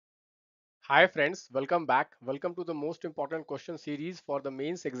Hi friends, welcome back. Welcome to the most important question series for the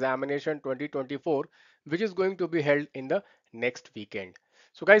mains examination 2024, which is going to be held in the next weekend.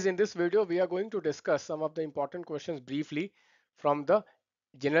 So guys, in this video, we are going to discuss some of the important questions briefly from the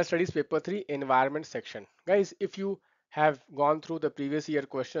General Studies Paper 3 Environment section. Guys, if you have gone through the previous year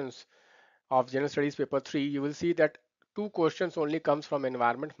questions of General Studies Paper 3, you will see that two questions only comes from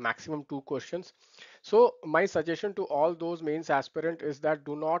environment, maximum two questions. So my suggestion to all those mains aspirant is that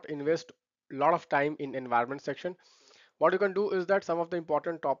do not invest a lot of time in environment section. What you can do is that some of the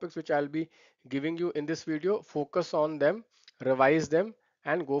important topics which I'll be giving you in this video, focus on them, revise them,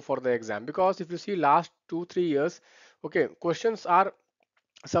 and go for the exam. Because if you see last 2-3 years, okay, questions are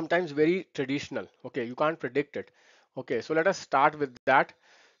sometimes very traditional. Okay, you can't predict it. Okay, so let us start with that.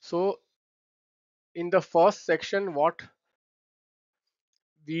 So in the first section, what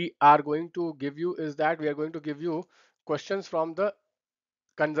we are going to give you is that we are going to give you questions from the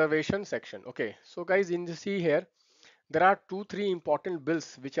conservation section. Okay, so guys, in the see here, there are 2-3 important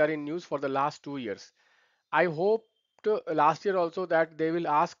bills which are in news for the last 2 years. I hope last year also that they will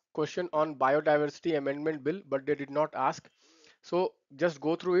ask question on biodiversity amendment bill, but they did not ask. So just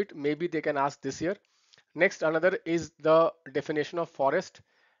go through it. Maybe they can ask this year. Next, another is the definition of forest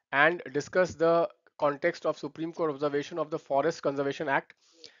and discuss the context of Supreme Court observation of the Forest Conservation Act.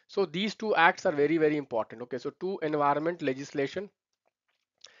 So these two acts are very, very important. Okay, so two environment legislation.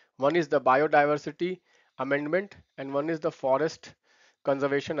 One is the biodiversity amendment and one is the forest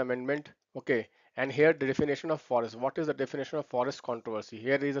conservation amendment. Okay, and here the definition of forest. What is the definition of forest controversy?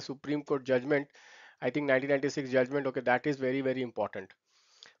 Here is a Supreme Court judgment, I think 1996 judgment. Okay, that is very, very important.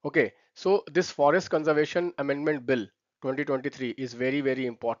 Okay, so this Forest Conservation Amendment Bill 2023 is very, very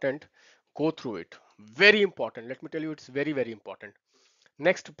important. Go through it. Very important. Let me tell you, it's very, very important.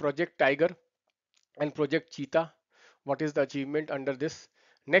 Next, Project Tiger and Project Cheetah. What is the achievement under this?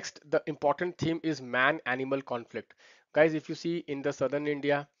 Next, the important theme is man-animal conflict. Guys, if you see in the southern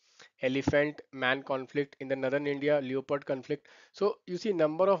India, elephant-man conflict, in the northern India, leopard conflict. So you see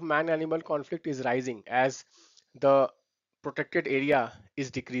number of man-animal conflict is rising as the protected area is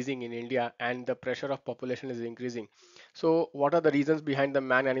decreasing in India and the pressure of population is increasing. So what are the reasons behind the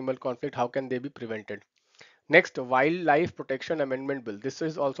man-animal conflict? How can they be prevented? Next, Wildlife Protection Amendment Bill. This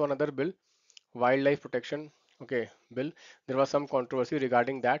is also another bill, Wildlife Protection, okay, bill. There was some controversy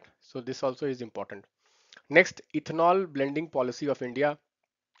regarding that. So this also is important. Next, ethanol blending policy of India.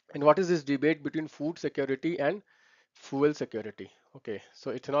 And what is this debate between food security and fuel security? Okay,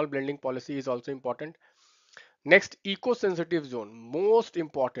 so ethanol blending policy is also important. Next, eco-sensitive zone, most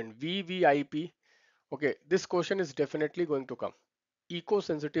important, VVIP. Okay, this question is definitely going to come.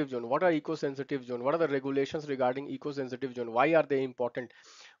 Eco-sensitive zone. What are eco-sensitive zone? What are the regulations regarding eco-sensitive zone? Why are they important?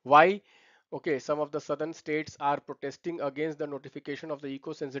 Why? Okay, some of the southern states are protesting against the notification of the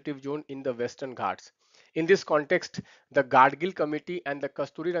eco-sensitive zone in the Western Ghats. In this context, the Gadgil Committee and the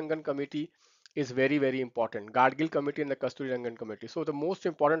Kasturi Rangan Committee is very, very important. Gadgil Committee and the Kasturi Rangan Committee. So the most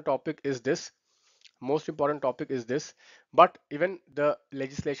important topic is this. Most important topic is this. But even the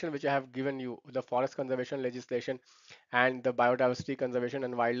legislation which I have given you, the forest conservation legislation and the biodiversity conservation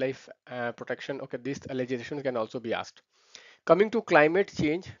and wildlife protection, okay, these legislations can also be asked. Coming to climate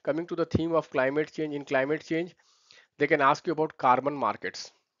change, coming to the theme of climate change, in climate change, they can ask you about carbon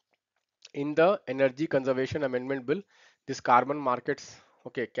markets. In the Energy Conservation Amendment Bill, this carbon markets,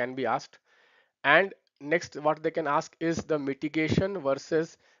 okay, can be asked. And next, what they can ask is the mitigation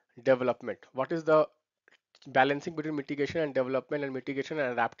versus development. What is the balancing between mitigation and development and mitigation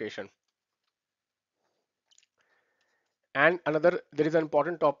and adaptation? And another, there is an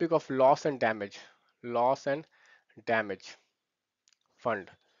important topic of loss and damage. Loss and damage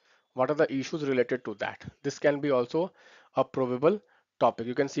fund. What are the issues related to that? This can be also a probable topic.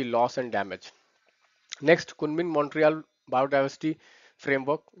 You can see loss and damage. Next, Kunming Montreal Biodiversity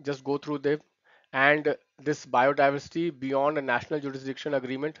Framework. Just go through them. And this biodiversity beyond a national jurisdiction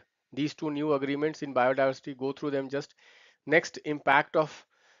agreement. These two new agreements in biodiversity, go through them just. Next, impact of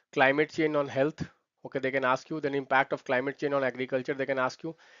climate change on health. Okay, they can ask you. Then impact of climate change on agriculture, they can ask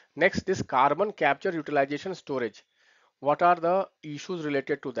you. Next, this carbon capture utilization storage. What are the issues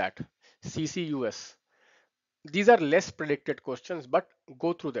related to that? CCUS. These are less predicted questions, but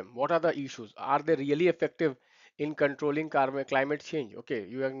go through them. What are the issues? Are they really effective in controlling climate change? Okay,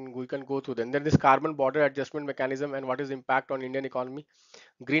 we can go through them. Then this carbon border adjustment mechanism and what is impact on Indian economy?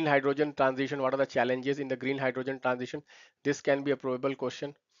 Green hydrogen transition. What are the challenges in the green hydrogen transition? This can be a probable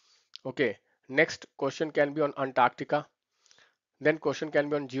question. Okay. Next question can be on Antarctica. Then question can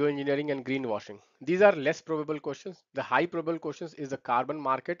be on geoengineering and greenwashing. These are less probable questions. The high probable questions is the carbon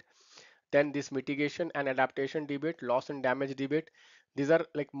market, then this mitigation and adaptation debate, loss and damage debate, These are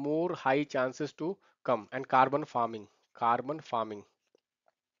like more high chances to come. And carbon farming.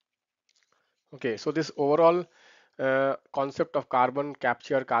 Okay, so this overall concept of carbon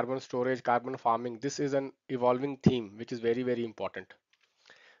capture, carbon storage, carbon farming, this is an evolving theme which is very, very important.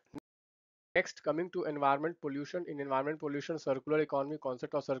 Next, coming to environment pollution. In environment pollution, circular economy,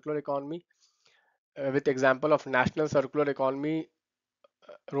 concept of circular economy with example of national circular economy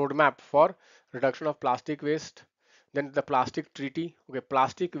roadmap for reduction of plastic waste. Then the plastic treaty. Okay,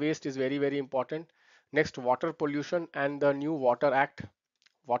 plastic waste is very, very important. Next, water pollution and the new water act.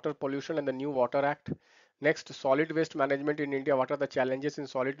 Water pollution and the new water act. Next, solid waste management in India. What are the challenges in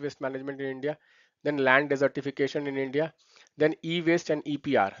solid waste management in India? Then land desertification in India. Then e-waste and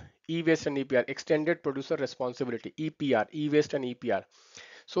EPR. E-waste and EPR, extended producer responsibility. EPR, e-waste and EPR.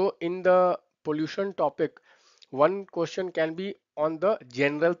 So in the pollution topic, one question can be on the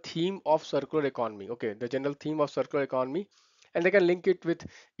general theme of circular economy. Okay, the general theme of circular economy, and they can link it with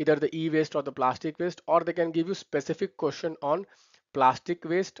either the e-waste or the plastic waste, or they can give you specific question on plastic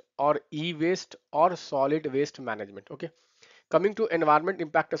waste or e-waste or solid waste management. Okay, coming to environment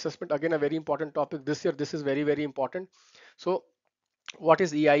impact assessment, again a very important topic this year. This is very, very important. So what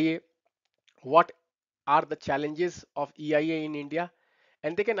is EIA? What are the challenges of EIA in India?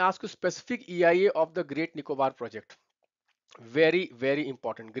 And they can ask you specific EIA of the Great Nicobar project. Very, very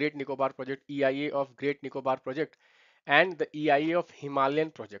important. Great Nicobar project, EIA of Great Nicobar project, and the EIA of Himalayan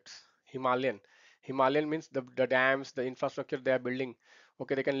projects. Himalayan means the dams, the infrastructure they are building.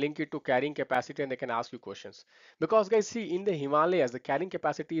 Okay, they can link it to carrying capacity and they can ask you questions. Because guys, see, in the Himalayas, the carrying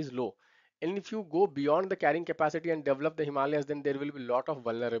capacity is low. And if you go beyond the carrying capacity and develop the Himalayas, then there will be a lot of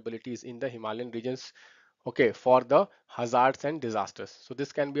vulnerabilities in the Himalayan regions, okay, for the hazards and disasters. So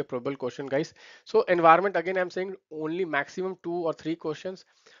this can be a probable question, guys. So environment, again I'm saying only maximum 2 or 3 questions.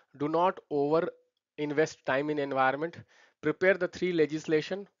 Do not over invest time in environment. Prepare the three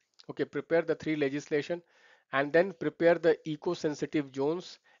legislation. Okay, prepare the three legislation, and then prepare the eco sensitive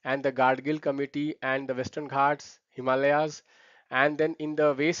zones and the Gadgil committee and the Western Ghats, Himalayas. And then in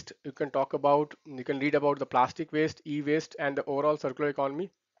the waste, you can read about the plastic waste, e-waste, and the overall circular economy.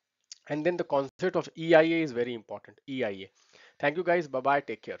 And then the concept of EIA is very important. EIA. Thank you guys. Bye bye.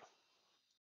 Take care.